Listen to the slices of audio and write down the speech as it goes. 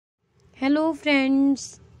Hello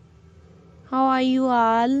friends, how are you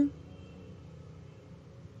all?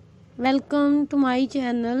 Welcome to my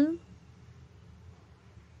channel.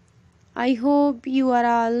 I hope you are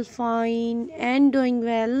all fine and doing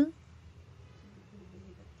well.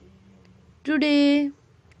 Today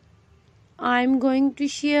I am going to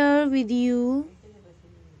share with you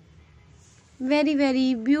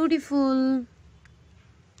very beautiful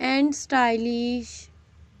and stylish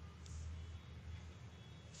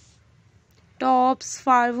tops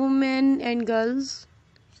for women and girls.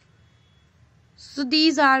 So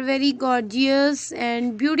these are very gorgeous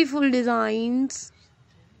and beautiful designs.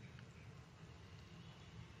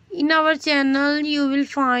 In our channel you will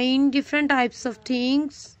find different types of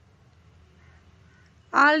things.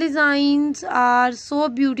 All designs are so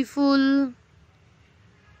beautiful,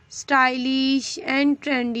 stylish and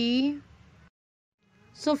trendy.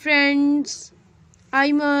 So friends,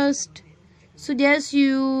 I must suggest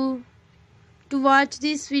you to watch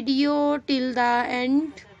this video till the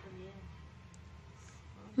end.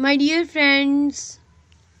 My dear friends,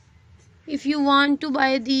 if you want to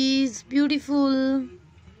buy these beautiful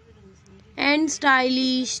and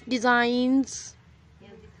stylish designs,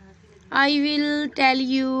 I will tell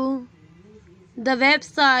you the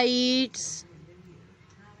websites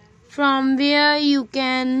from where you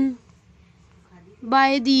can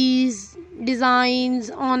buy these designs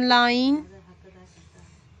online.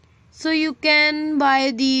 So you can buy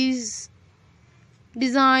these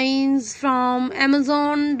designs from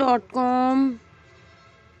Amazon.com,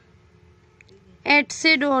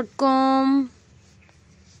 Etsy.com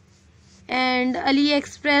and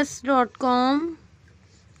AliExpress.com.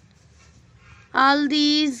 All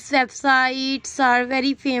these websites are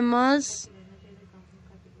very famous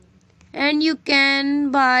and you can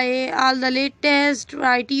buy all the latest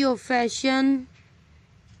variety of fashion.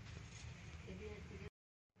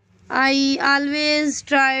 I always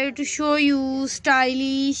try to show you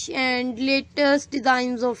stylish and latest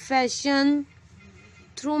designs of fashion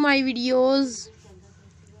through my videos.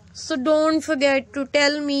 So don't forget to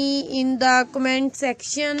tell me in the comment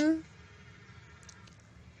section.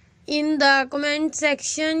 In the comment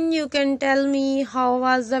section you can tell me how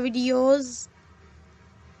was the videos.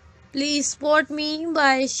 Please support me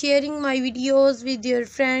by sharing my videos with your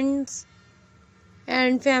friends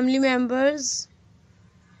and family members.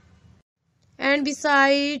 And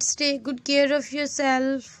besides, take good care of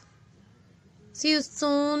yourself. See you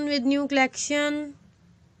soon with new collection,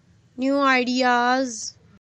 new ideas.